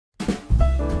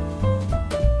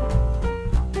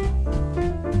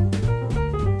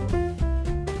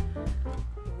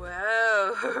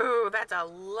That's a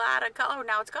lot of color. Oh,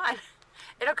 now it's gone.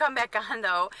 It'll come back on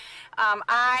though.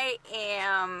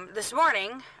 This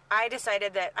morning, I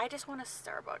decided that I just want a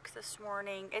Starbucks this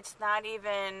morning. It's not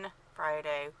even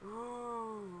Friday.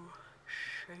 Ooh,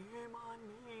 shame on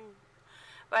me.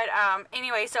 But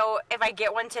anyway, so if I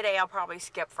get one today, I'll probably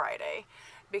skip Friday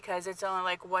because it's only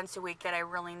like once a week that I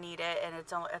really need it, and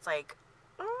it's like,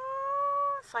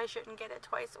 so I shouldn't get it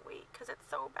twice a week because it's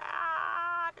so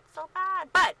bad. It's so bad.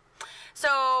 But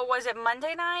so was it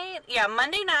Monday night? Yeah,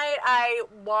 Monday night I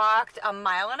walked 1.5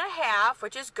 miles,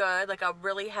 which is good, like a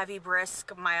really heavy,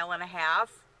 brisk 1.5 miles,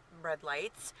 red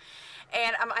lights,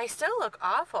 and I still look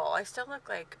awful. I still look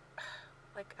like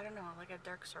I don't know, like I have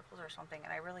dark circles or something,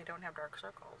 and I really don't have dark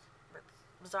circles. It's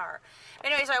bizarre.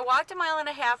 Anyway, so I walked 1.5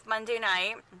 miles Monday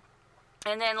night,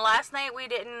 and then last night we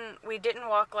didn't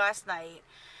walk last night.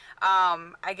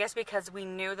 I guess because we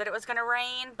knew that it was gonna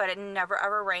rain, but it never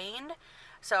ever rained,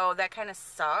 so that kind of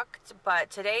sucked. But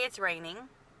today it's raining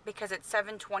because it's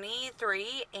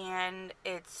 7:23 and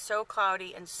it's so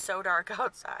cloudy and so dark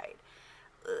outside.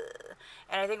 Ugh.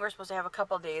 And I think we're supposed to have a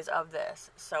couple days of this,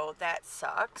 so that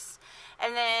sucks.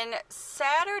 And then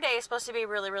Saturday is supposed to be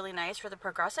really, really nice for the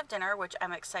progressive dinner, which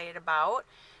I'm excited about.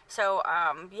 So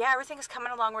yeah, everything is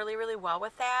coming along really, really well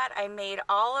with that. I made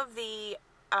all of the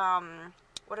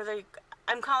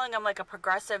I'm calling them like a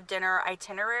progressive dinner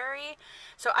itinerary.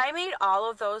 So I made all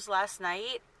of those last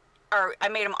night, or I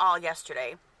made them all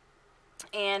yesterday.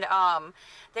 And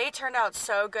they turned out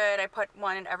so good. I put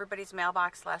one in everybody's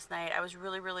mailbox last night. I was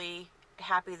really, really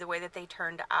happy the way that they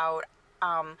turned out.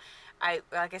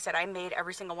 Like I said, I made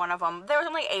every single one of them. There was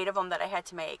only 8 of them that I had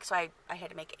to make, so I had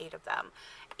to make 8 of them.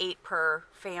 8 per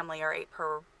family, or 8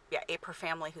 per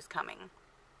family who's coming.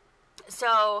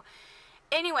 So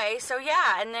anyway, so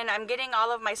yeah, and then I'm getting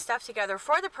all of my stuff together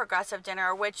for the progressive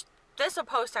dinner, which this will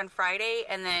post on Friday,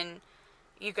 and then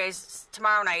you guys,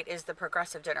 tomorrow night is the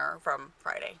progressive dinner from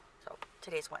Friday. So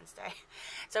today's Wednesday.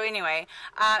 So anyway,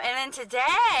 and then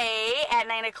today at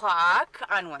 9 o'clock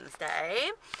on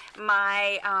Wednesday,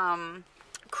 my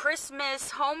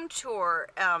Christmas home tour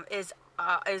is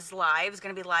live. It's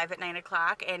going to be live at 9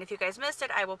 o'clock, and if you guys missed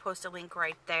it, I will post a link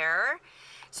right there.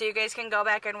 So you guys can go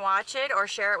back and watch it, or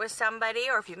share it with somebody,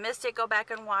 or if you missed it, go back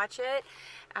and watch it.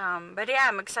 But yeah,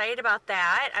 I'm excited about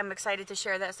that. I'm excited to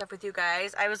share that stuff with you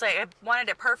guys. I was like, I wanted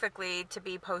it perfectly to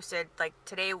be posted, like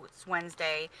today was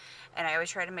Wednesday, and I always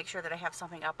try to make sure that I have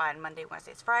something up on Monday,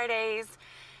 Wednesdays, Fridays,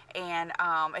 and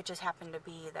it just happened to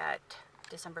be that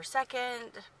December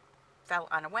 2nd fell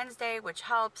on a Wednesday, which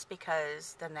helps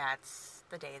because then that's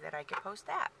the day that I could post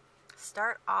that.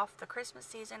 Start off the Christmas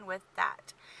season with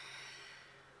that.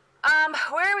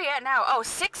 Where are we at now? Oh,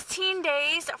 16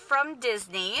 days from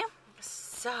Disney.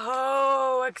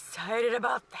 So excited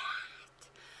about that.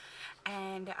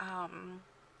 And,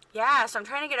 yeah, so I'm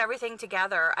trying to get everything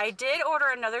together. I did order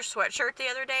another sweatshirt the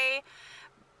other day.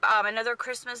 Another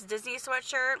Christmas Disney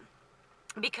sweatshirt.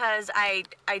 Because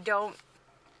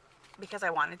because I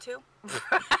wanted to.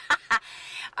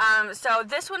 So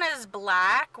this one is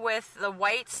black with the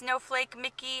white snowflake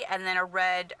Mickey and then a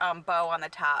red bow on the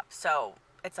top. So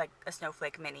it's like a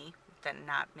snowflake mini, then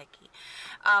not Mickey.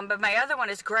 But my other one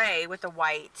is gray with the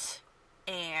white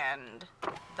and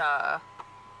the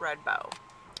red bow.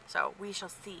 So we shall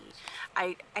see.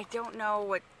 I don't know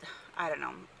what, I don't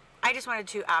know. I just wanted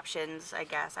 2 options, I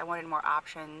guess. I wanted more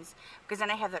options. Because then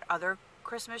I have that other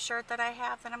Christmas shirt that I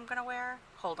have that I'm going to wear.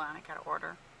 Hold on, I got to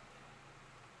order.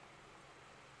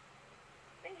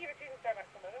 Thank you for choosing Starbucks.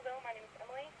 My name is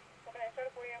Emily. What can I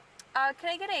start for you? Can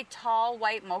I get a tall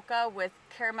white mocha with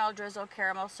caramel drizzle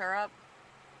caramel syrup?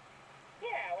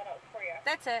 Yeah, what else for you?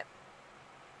 That's it.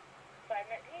 5:19,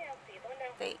 I'll see you at the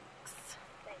window. Thanks.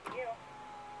 Thank you.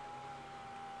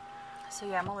 So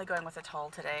yeah, I'm only going with a tall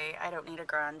today. I don't need a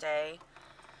grande.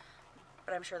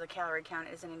 But I'm sure the calorie count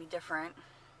isn't any different.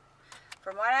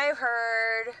 From what I've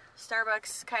heard,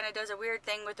 Starbucks kind of does a weird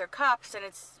thing with their cups, and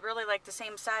it's really like the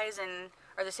same size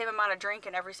or the same amount of drink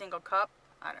in every single cup.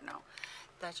 I don't know.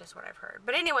 That's just what I've heard.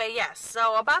 But anyway, yes.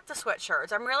 So about the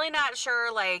sweatshirts, I'm really not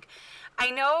sure. Like, I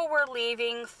know we're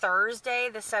leaving Thursday,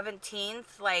 the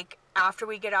 17th, like after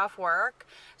we get off work.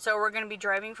 So we're going to be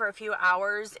driving for a few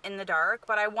hours in the dark.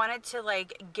 But I wanted to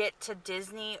like get to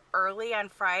Disney early on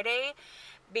Friday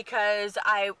because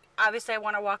I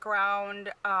want to walk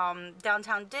around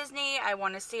downtown Disney. I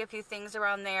want to see a few things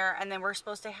around there. And then we're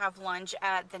supposed to have lunch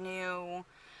at the new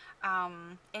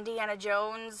Indiana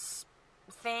Jones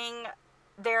thing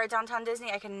there at downtown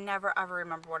Disney. I can never ever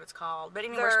remember what it's called, but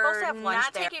anyway, we're supposed to have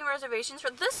lunch there. Not taking reservations for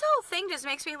this whole thing. Just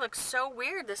makes me look so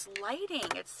weird. This lighting,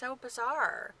 it's so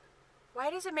bizarre. Why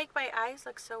does it make my eyes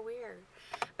look so weird?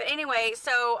 But anyway,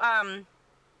 so,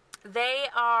 they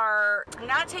are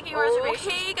not taking reservations.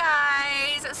 Okay,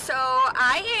 guys, so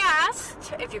I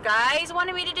asked if you guys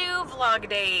wanted me to do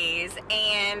Vlogidays,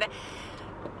 and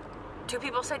 2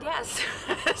 people said yes.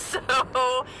 So,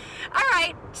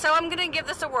 alright, so I'm gonna give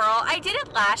this a whirl. I did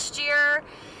it last year.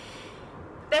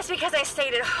 That's because I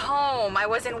stayed at home. I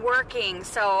wasn't working,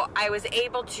 so I was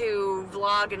able to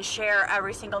vlog and share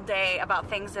every single day about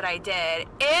things that I did.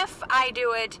 If I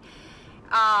do it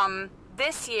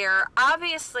this year,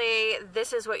 obviously,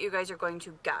 this is what you guys are going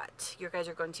to get. You guys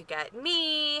are going to get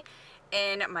me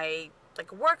in my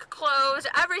work clothes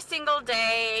every single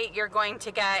day. You're going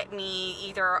to get me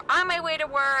either on my way to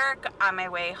work, on my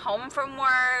way home from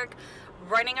work,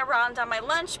 running around on my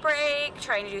lunch break,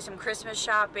 trying to do some Christmas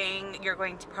shopping. You're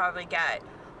going to probably get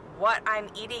what I'm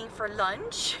eating for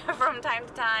lunch from time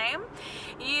to time.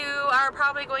 You are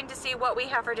probably going to see what we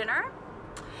have for dinner.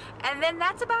 And then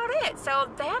that's about it. So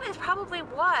that is probably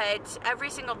what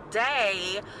every single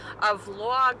day of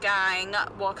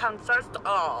vlogging will consist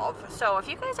of. So if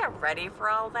you guys are ready for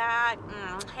all that,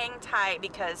 hang tight,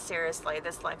 because seriously,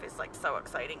 this life is so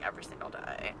exciting every single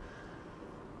day.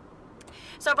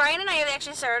 So Brian and I have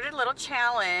actually started a little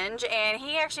challenge, and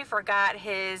he actually forgot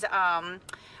his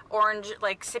orange,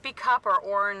 sippy cup or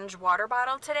orange water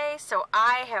bottle today. So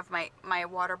I have my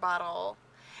water bottle,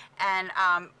 and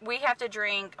we have to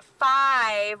drink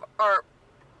 5, or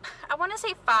I want to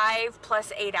say 5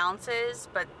 plus 8 ounces,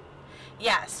 but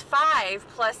yes, 5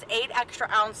 plus 8 extra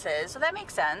ounces. So that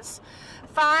makes sense.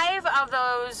 5 of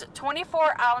those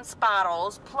 24-ounce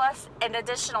bottles plus an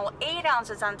additional 8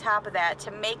 ounces on top of that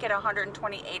to make it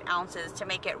 128 ounces to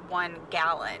make it 1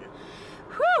 gallon.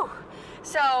 Whew!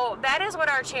 So that is what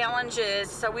our challenge is.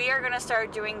 So we are going to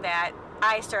start doing that.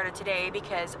 I started today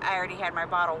because I already had my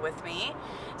bottle with me.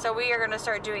 So we are going to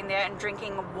start doing that and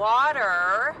drinking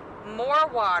water, more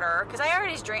water, because I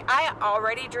already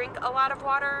drink a lot of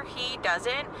water. He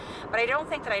doesn't, but I don't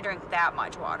think that I drink that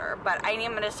much water, but I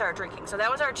am going to start drinking. So that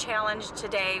was our challenge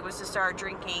today, was to start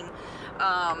drinking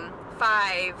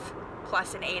 5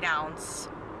 plus an 8 ounce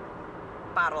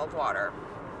bottle of water.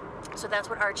 So that's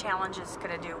what our challenge is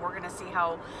going to do. We're going to see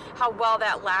how well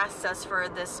that lasts us for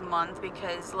this month,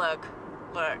 because look,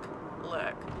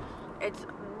 it's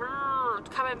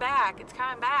coming back. It's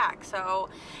coming back. So,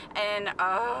 and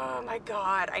oh my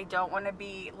God, I don't want to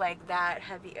be that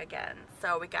heavy again.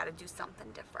 So we got to do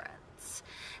something different.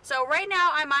 So right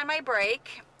now I'm on my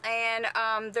break, and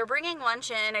they're bringing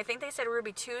lunch in. I think they said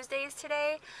Ruby Tuesdays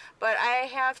today, but I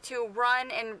have to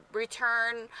run and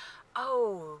return.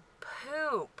 Oh,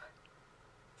 poop.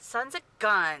 Sons of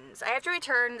guns. I have to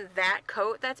return that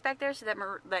coat that's back there, so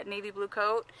that navy blue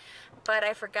coat, but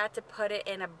I forgot to put it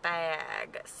in a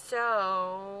bag.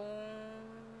 So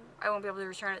I won't be able to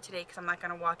return it today because I'm not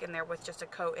going to walk in there with just a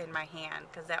coat in my hand,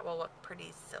 because that will look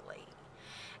pretty silly.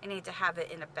 I need to have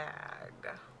it in a bag.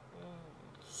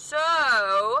 So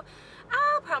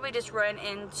I'll probably just run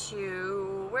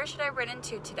into, where should I run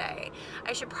into today?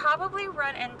 I should probably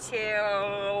run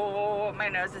into, my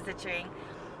nose is itching.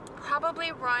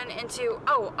 Probably run into,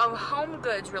 Home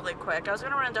Goods really quick. I was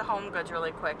going to run into Home Goods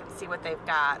really quick and see what they've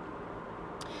got.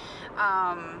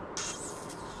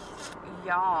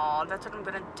 Y'all, that's what I'm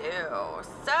going to do.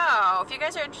 So, if you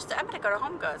guys are interested, I'm going to go to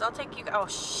Home Goods. I'll take you, oh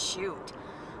shoot.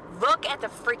 Look at the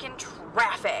freaking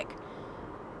traffic.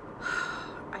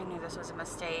 I knew this was a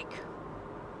mistake.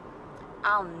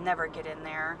 I'll never get in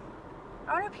there.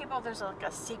 I wonder if there's a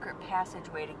secret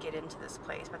passageway to get into this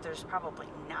place, but there's probably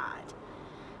not.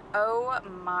 Oh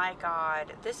my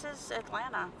God, this is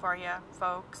Atlanta for you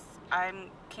folks. I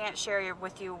can't share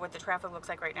with you what the traffic looks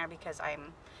like right now because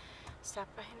I'm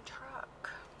stopped behind a truck.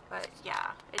 But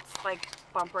yeah, it's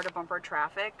bumper to bumper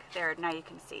traffic. There, now you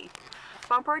can see.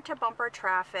 Bumper to bumper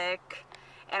traffic,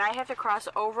 and I have to cross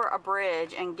over a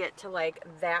bridge and get to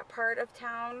that part of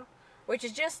town, which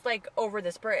is just over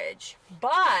this bridge.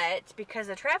 But because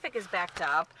the traffic is backed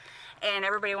up and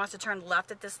everybody wants to turn left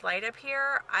at this light up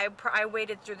here, I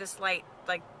waited through this light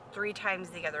 3 times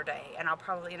the other day, and I'll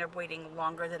probably end up waiting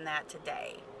longer than that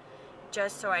today,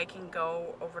 just so I can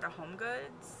go over to Home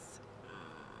Goods.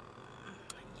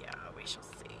 Yeah, we shall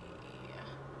see.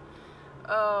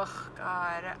 Oh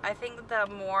God, I think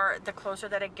the closer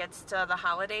that it gets to the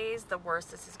holidays, the worse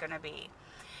this is gonna be.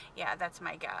 Yeah, that's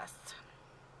my guess.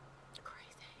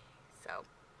 Crazy. So,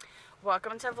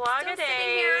 welcome to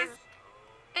Vlogidays.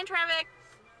 In traffic.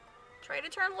 Try to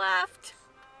turn left.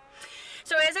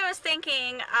 So as I was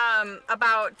thinking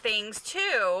about things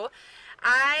too,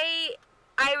 I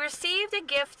I received a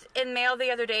gift in mail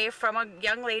the other day from a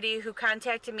young lady who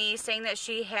contacted me saying that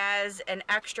she has an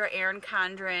extra Erin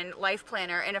Condren life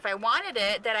planner, and if I wanted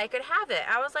it, that I could have it.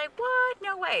 I was like, what?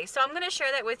 No way. So I'm going to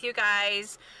share that with you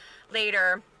guys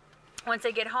later once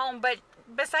I get home. But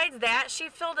besides that, she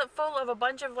filled it full of a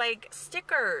bunch of like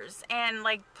stickers and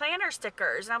like planner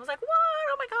stickers, and I was like, what?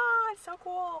 Oh my god, so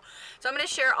cool. So I'm going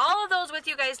to share all of those with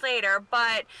you guys later.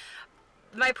 But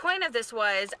my point of this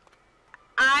was,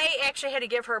 I actually had to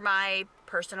give her my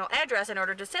personal address in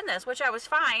order to send this, which I was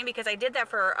fine, because I did that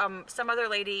for some other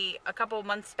lady a couple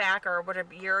months back, or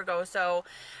whatever, a year ago so,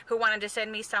 who wanted to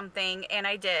send me something, and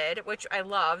I did, which I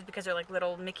loved because they're like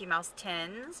little Mickey Mouse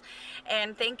tins.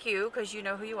 And thank you, because you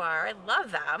know who you are. I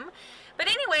love them. But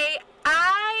anyway,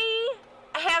 I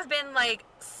have been like,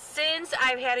 since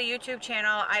I've had a YouTube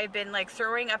channel, I've been like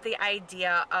throwing up the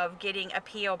idea of getting a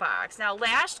P.O. box. Now,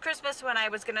 last Christmas when I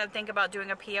was going to think about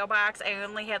doing a P.O. box, I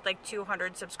only had like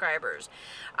 200 subscribers.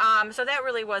 So that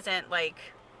really wasn't like,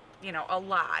 you know, a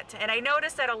lot. And I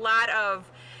noticed that a lot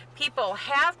of people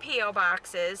have P.O.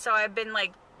 boxes, so I've been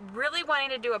like really wanting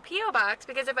to do a P.O. box,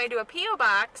 because if I do a P.O.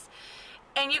 box,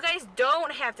 and you guys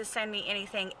don't have to send me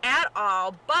anything at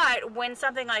all, but when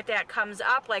something like that comes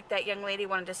up, like that young lady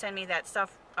wanted to send me that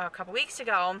stuff a couple weeks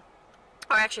ago,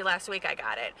 or actually last week I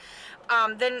got it,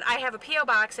 then I have a P.O.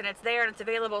 box and it's there and it's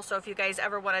available, so if you guys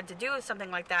ever wanted to do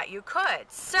something like that, you could.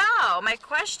 So my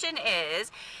question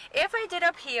is, if I did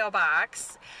a P.O.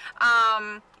 box,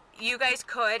 you guys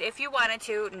could, if you wanted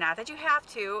to, not that you have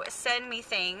to, send me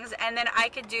things, and then I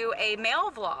could do a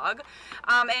mail vlog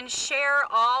and share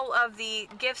all of the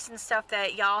gifts and stuff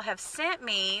that y'all have sent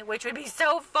me, which would be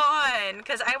so fun,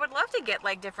 because I would love to get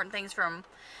like different things from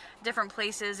different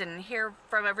places and hear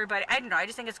from everybody. I don't know, I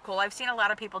just think it's cool. I've seen a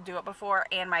lot of people do it before,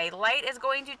 and my light is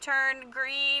going to turn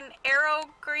green, arrow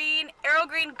green, go.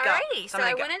 Alrighty, so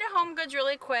I went into Home Goods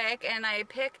really quick and I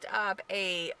picked up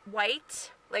a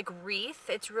white like wreath.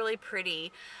 It's really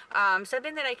pretty.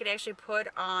 Something that I could actually put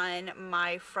on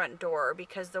my front door,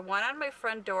 because the one on my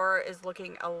front door is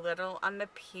looking a little on the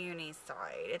puny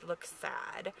side. It looks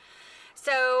sad.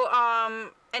 So,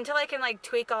 until I can like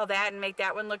tweak all that and make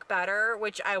that one look better,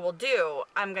 which I will do,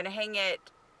 I'm gonna hang it,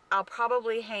 I'll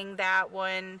probably hang that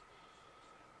one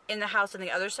in the house on the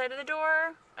other side of the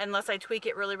door, unless I tweak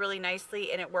it really, really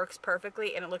nicely and it works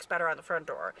perfectly and it looks better on the front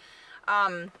door.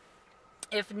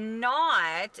 If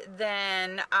not,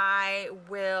 then I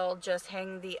will just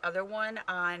hang the other one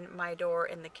on my door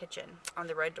in the kitchen, on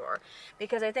the red door,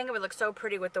 because I think it would look so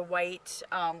pretty with the white,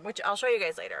 which I'll show you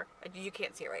guys later. You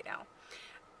can't see it right now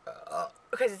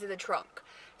because it's in the trunk.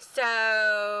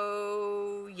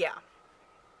 So yeah.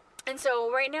 And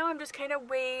so right now I'm just kind of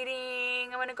waiting.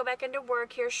 I'm going to go back into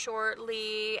work here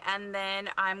shortly, and then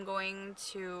I'm going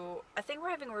to, I think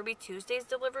we're having Ruby Tuesdays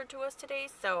delivered to us today,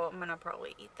 so I'm going to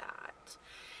probably eat that.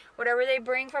 Whatever they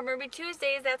bring from Ruby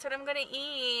Tuesdays, that's what I'm going to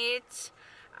eat.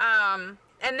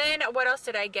 And then what else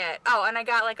did I get? Oh, and I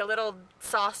got like a little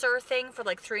saucer thing for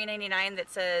like $3.99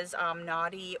 that says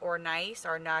naughty or nice,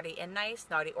 or naughty and nice,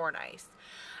 naughty or nice.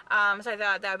 So I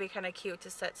thought that would be kind of cute to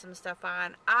set some stuff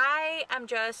on. I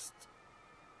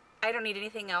don't need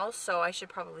anything else, so I should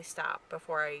probably stop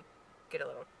before I get a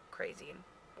little crazy and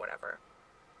whatever.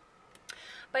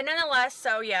 But nonetheless,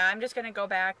 so yeah, I'm just going to go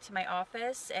back to my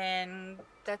office, and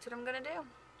that's what I'm going to do.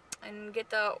 And get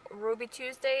the Ruby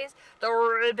Tuesdays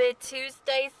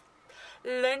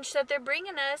lunch that they're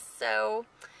bringing us. So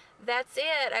that's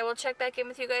it. I will check back in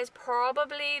with you guys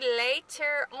probably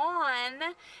later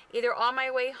on, either on my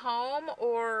way home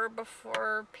or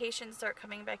before patients start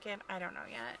coming back in. I don't know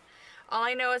yet. All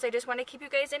I know is I just want to keep you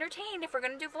guys entertained. If we're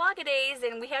going to do Vlogidays,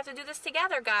 and we have to do this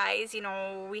together, guys, you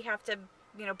know, we have to,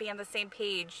 you know, be on the same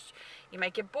page. You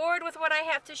might get bored with what I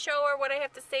have to show or what I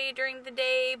have to say during the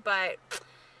day, but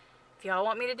if y'all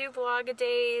want me to do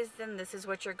Vlogidays, then this is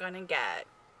what you're going to get.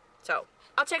 So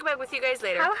I'll check back with you guys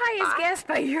later. How high is gas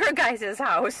by your guys'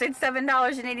 house? It's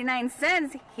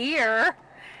 $7.89 here.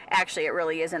 Actually, it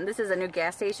really isn't. This is a new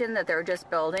gas station that they're just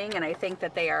building, and I think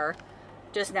that they are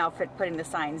just now putting the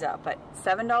signs up. But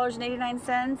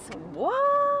 $7.89?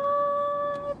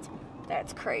 What?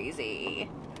 That's crazy.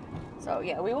 So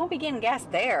yeah, we won't be getting gas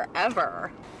there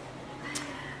ever.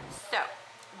 So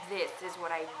this is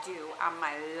what I do on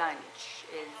my lunch.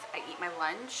 I eat my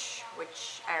lunch,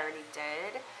 which I already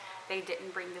did. They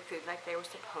didn't bring the food like they were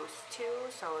supposed to,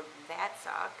 so that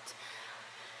sucked.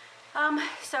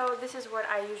 So this is what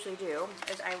I usually do,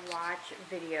 is I watch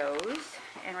videos,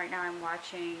 and right now I'm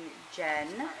watching Jen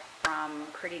from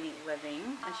Pretty Neat Living,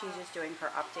 and she's just doing her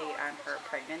update on her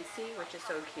pregnancy, which is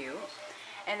so cute.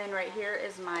 And then right here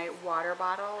is my water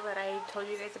bottle that I told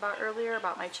you guys about earlier,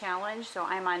 about my challenge. So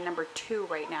I'm on number 2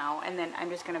 right now. And then I'm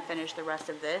just going to finish the rest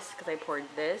of this because I poured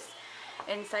this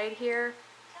inside here.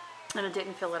 And it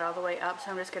didn't fill it all the way up.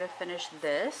 So I'm just going to finish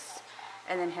this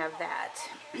and then have that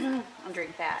and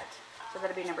drink that. So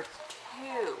that'll be number 2.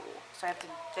 So I have to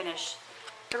finish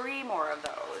 3 more of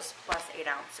those plus 8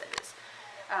 ounces.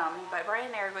 But Brian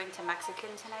and I are going to Mexican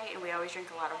tonight, and we always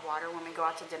drink a lot of water when we go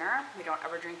out to dinner. We don't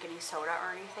ever drink any soda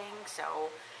or anything, so,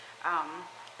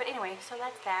 but anyway, so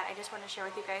that's that. I just want to share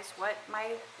with you guys what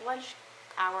my lunch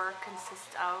hour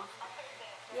consists of.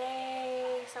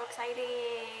 Yay, so exciting.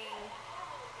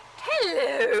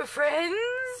 Hello,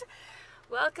 friends.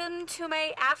 Welcome to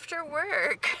my after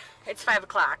work. It's 5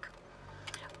 o'clock,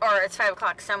 or it's 5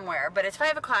 o'clock somewhere, but it's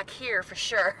 5 o'clock here for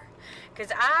sure.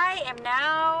 Because I am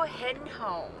now heading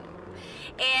home.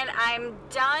 And I'm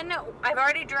done. I've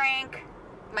already drank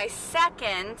my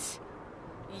second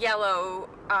yellow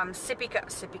sippy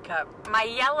cup. My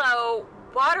yellow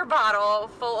water bottle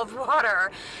full of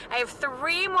water. I have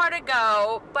 3 more to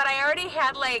go. But I already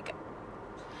had like,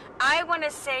 I want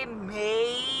to say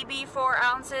maybe 4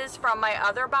 ounces from my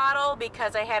other bottle.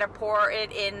 Because I had to pour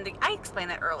it in the, I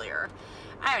explained that earlier.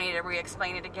 I don't need to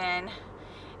re-explain it again.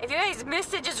 If you guys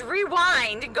missed it, just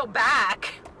rewind and go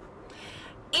back.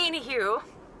 Anywho,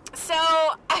 so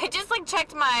I just like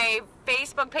checked my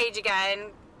Facebook page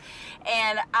again,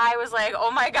 and I was like,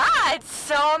 oh my god,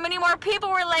 so many more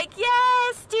people were like,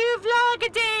 yes, do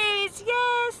Vlogidays,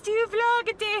 yes, do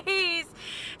Vlogidays.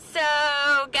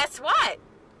 So guess what?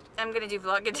 I'm gonna do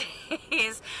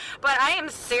Vlogidays, but I am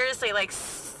seriously like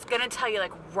gonna tell you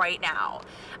like right now,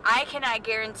 I cannot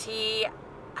guarantee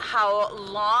how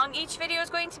long each video is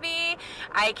going to be.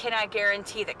 I cannot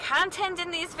guarantee the content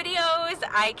in these videos.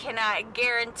 I cannot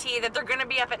guarantee that they're going to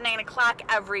be up at 9 o'clock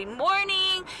every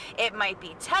morning. It might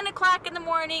be 10 o'clock in the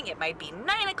morning. It might be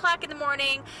 9 o'clock in the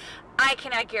morning. I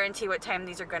cannot guarantee what time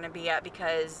these are going to be at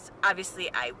because obviously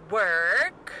I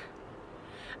work.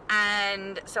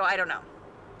 And so I don't know.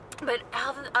 But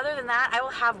other than that, I will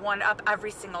have one up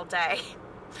every single day.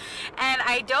 And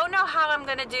I don't know how I'm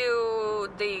going to do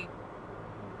the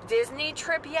Disney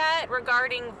trip yet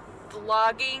regarding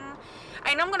vlogging.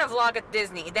 I know I'm going to vlog at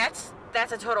Disney. That's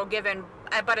a total given.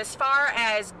 But as far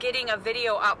as getting a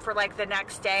video up for like the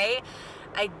next day,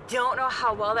 I don't know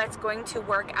how well that's going to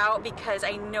work out because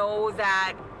I know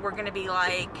that we're going to be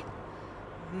like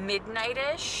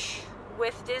midnight-ish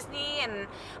with Disney, and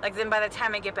like then by the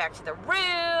time I get back to the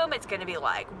room, it's going to be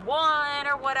like 1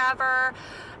 or whatever.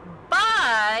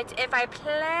 But if I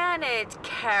plan it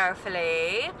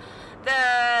carefully,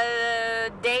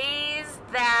 the days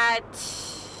that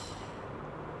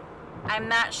I'm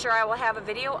not sure I will have a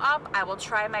video up, I will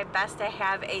try my best to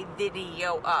have a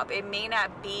video up. It may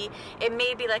not be, it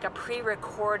may be like a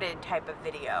pre-recorded type of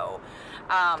video.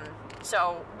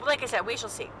 So, like I said, we shall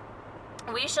see.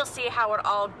 We shall see how it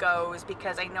all goes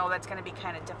because I know that's going to be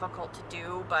kind of difficult to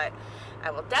do, but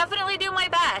I will definitely do my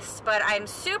best. But I'm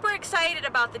super excited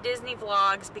about the Disney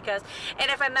vlogs because, and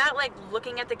if I'm not like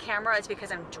looking at the camera, it's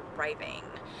because I'm driving.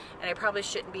 And I probably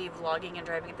shouldn't be vlogging and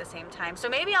driving at the same time. So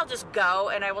maybe I'll just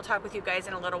go and I will talk with you guys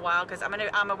in a little while because I'm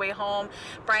on my way home.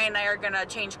 Brian and I are going to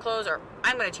change clothes, or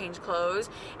I'm going to change clothes,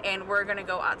 and we're going to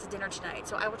go out to dinner tonight.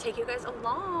 So I will take you guys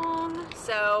along.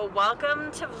 So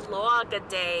welcome to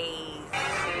Vlogidays.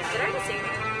 Did I just say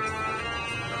that?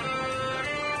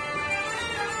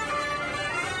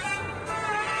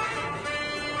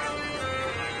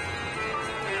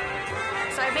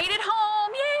 So I made it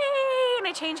home, yay! And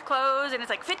I changed clothes, and it's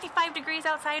like 55 degrees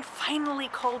outside, finally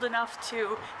cold enough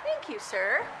to, thank you,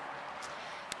 sir.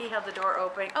 He held the door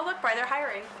open. Oh, look, Brian, they're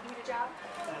hiring. You need a job?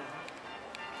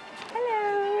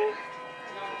 Hello.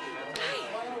 Hi.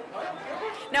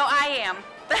 No, I am.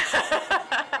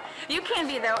 You can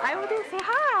be, though. I will do. Say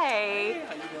hi.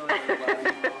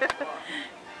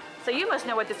 So you must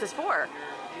know what this is for.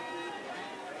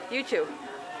 You too.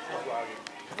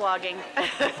 Vlogging.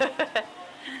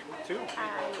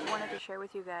 I wanted to share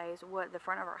with you guys what the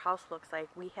front of our house looks like.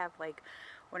 We have like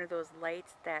one of those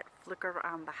lights that flicker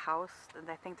around the house, and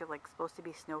I think they're like supposed to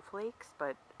be snowflakes,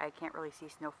 but I can't really see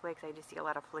snowflakes. I just see a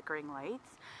lot of flickering lights.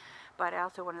 But I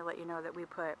also wanted to let you know that we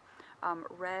put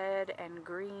red and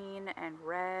green and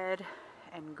red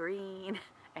and green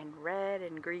and red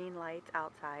and green lights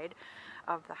outside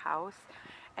of the house.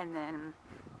 And then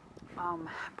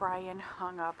Brian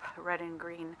hung up red and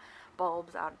green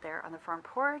bulbs out there on the front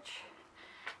porch.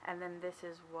 And then this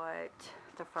is what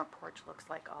the front porch looks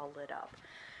like all lit up.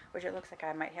 Which it looks like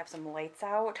I might have some lights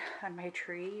out on my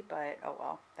tree, but oh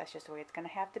well, that's just the way it's going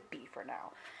to have to be for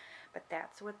now. But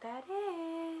that's what that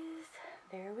is.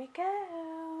 There we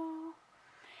go.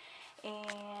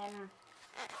 And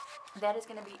that is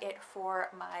going to be it for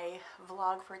my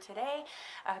vlog for today.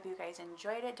 I hope you guys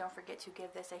enjoyed it. Don't forget to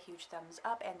give this a huge thumbs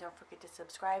up, and don't forget to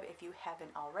subscribe if you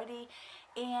haven't already,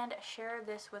 and share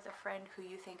this with a friend who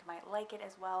you think might like it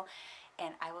as well.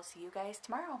 And I will see you guys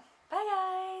tomorrow. Bye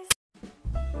guys.